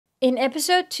In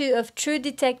episode 2 of True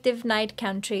Detective Night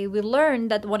Country, we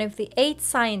learned that one of the 8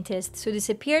 scientists who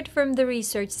disappeared from the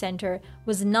research center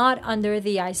was not under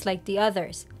the ice like the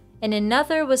others, and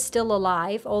another was still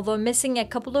alive, although missing a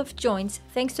couple of joints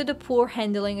thanks to the poor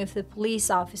handling of the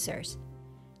police officers.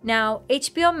 Now,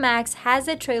 HBO Max has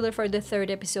a trailer for the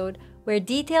 3rd episode where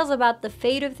details about the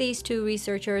fate of these 2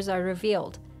 researchers are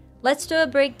revealed. Let's do a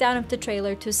breakdown of the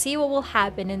trailer to see what will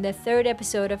happen in the 3rd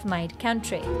episode of Night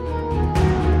Country.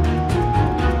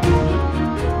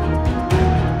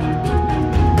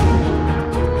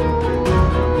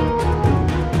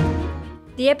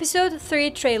 The episode 3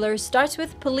 trailer starts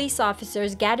with police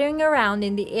officers gathering around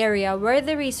in the area where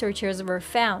the researchers were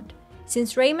found.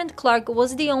 Since Raymond Clark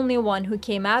was the only one who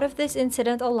came out of this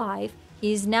incident alive,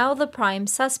 he is now the prime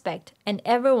suspect, and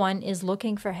everyone is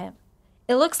looking for him.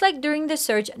 It looks like during the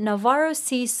search, Navarro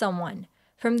sees someone.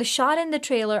 From the shot in the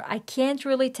trailer, I can't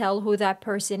really tell who that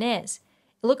person is.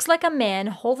 It looks like a man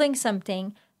holding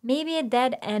something, maybe a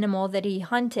dead animal that he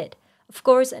hunted. Of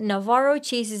course, Navarro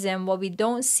chases him while we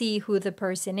don't see who the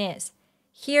person is.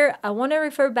 Here, I want to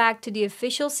refer back to the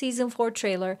official Season 4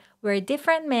 trailer where a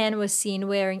different man was seen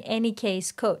wearing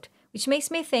NEK's coat, which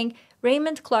makes me think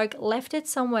Raymond Clark left it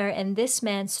somewhere and this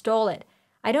man stole it.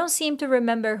 I don't seem to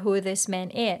remember who this man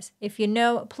is. If you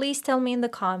know, please tell me in the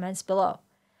comments below.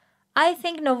 I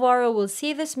think Navarro will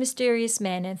see this mysterious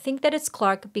man and think that it's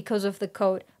Clark because of the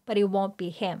coat, but it won't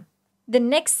be him. The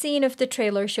next scene of the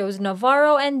trailer shows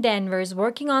Navarro and Danvers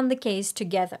working on the case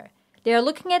together. They are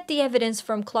looking at the evidence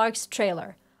from Clark's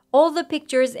trailer. All the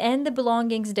pictures and the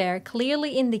belongings there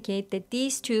clearly indicate that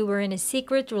these 2 were in a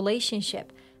secret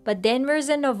relationship, but Danvers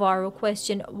and Navarro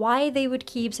question why they would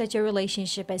keep such a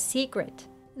relationship a secret.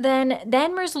 Then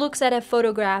Danvers looks at a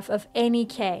photograph of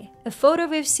NEK, a photo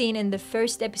we've seen in the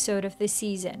 1st episode of the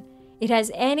season. It has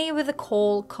Annie with a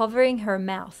coal covering her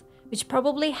mouth, which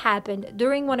probably happened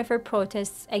during one of her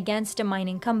protests against a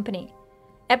mining company.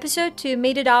 Episode 2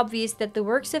 made it obvious that the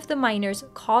works of the miners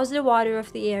caused the water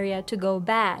of the area to go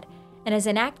bad, and as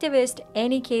an activist,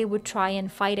 NEK would try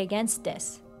and fight against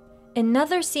this.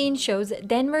 Another scene shows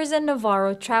Danvers and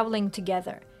Navarro traveling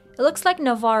together. It looks like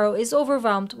Navarro is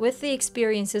overwhelmed with the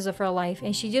experiences of her life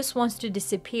and she just wants to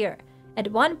disappear.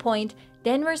 At one point,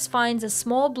 Danvers finds a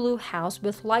small blue house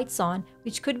with lights on,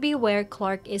 which could be where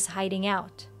Clark is hiding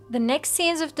out. The next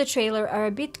scenes of the trailer are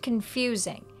a bit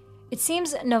confusing. It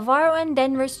seems Navarro and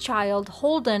Danvers' child,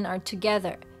 Holden, are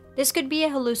together. This could be a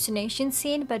hallucination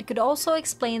scene, but could also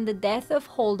explain the death of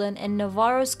Holden and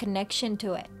Navarro's connection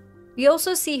to it. We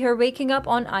also see her waking up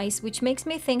on ice, which makes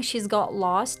me think she's got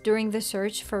lost during the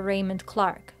search for Raymond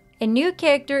Clark. A new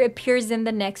character appears in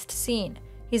the next scene.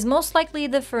 He's most likely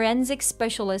the forensic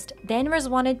specialist Danvers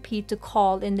wanted Pete to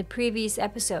call in the previous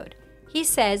episode. He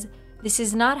says, "This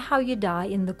is not how you die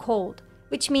in the cold,"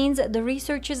 which means the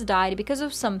researchers died because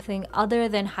of something other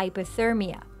than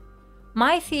hypothermia.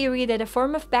 My theory that a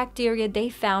form of bacteria they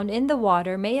found in the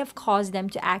water may have caused them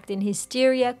to act in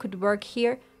hysteria could work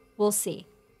here. We'll see.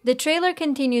 The trailer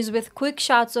continues with quick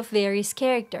shots of various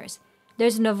characters.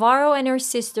 There's Navarro and her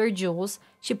sister Jules.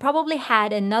 She probably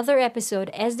had another episode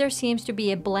as there seems to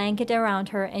be a blanket around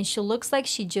her and she looks like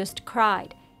she just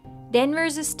cried.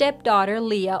 Danvers' stepdaughter,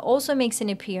 Leah, also makes an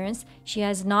appearance. She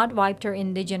has not wiped her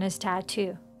indigenous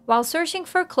tattoo. While searching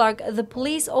for Clark, the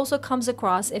police also comes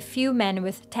across a few men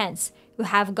with tents, who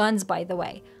have guns by the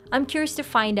way. I'm curious to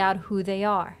find out who they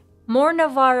are. More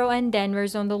Navarro and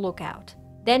Danvers on the lookout.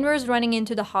 Danvers running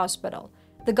into the hospital.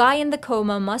 The guy in the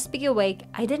coma must be awake.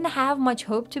 I didn't have much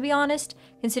hope, to be honest,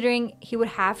 considering he would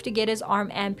have to get his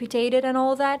arm amputated and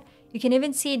all that. You can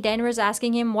even see Danvers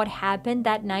asking him what happened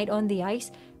that night on the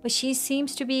ice, but she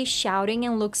seems to be shouting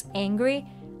and looks angry.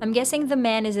 I'm guessing the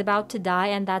man is about to die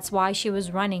and that's why she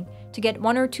was running, to get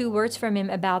 1 or 2 words from him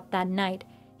about that night.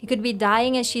 He could be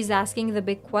dying as she's asking the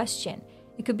big question.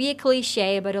 It could be a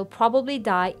cliche, but he'll probably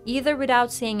die either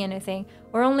without saying anything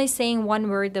or only saying 1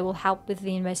 word that will help with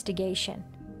the investigation.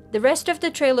 The rest of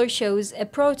the trailer shows a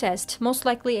protest, most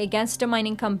likely against a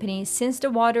mining company since the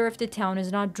water of the town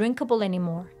is not drinkable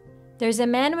anymore. There's a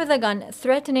man with a gun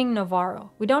threatening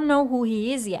Navarro. We don't know who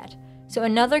he is yet, so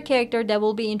another character that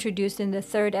will be introduced in the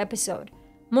 3rd episode.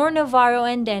 More Navarro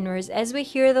and Danvers as we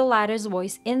hear the latter's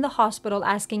voice in the hospital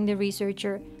asking the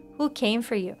researcher, "Who came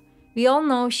for you?" We all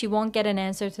know she won't get an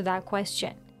answer to that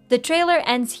question. The trailer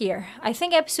ends here. I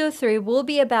think episode 3 will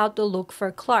be about the look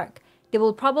for Clark. They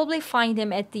will probably find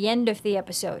him at the end of the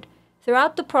episode.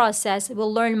 Throughout the process,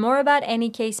 we'll learn more about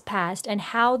NEK's past and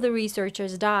how the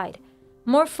researchers died.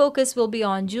 More focus will be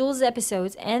on Jules'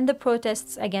 episodes and the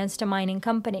protests against a mining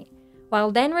company.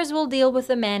 While Danvers will deal with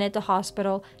the man at the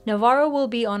hospital, Navarro will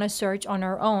be on a search on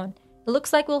her own. It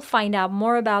looks like we'll find out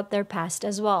more about their past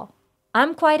as well.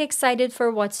 I'm quite excited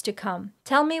for what's to come.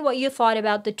 Tell me what you thought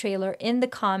about the trailer in the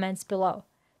comments below.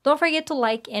 Don't forget to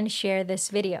like and share this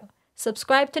video.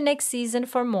 Subscribe to next season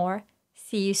for more.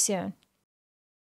 See you soon.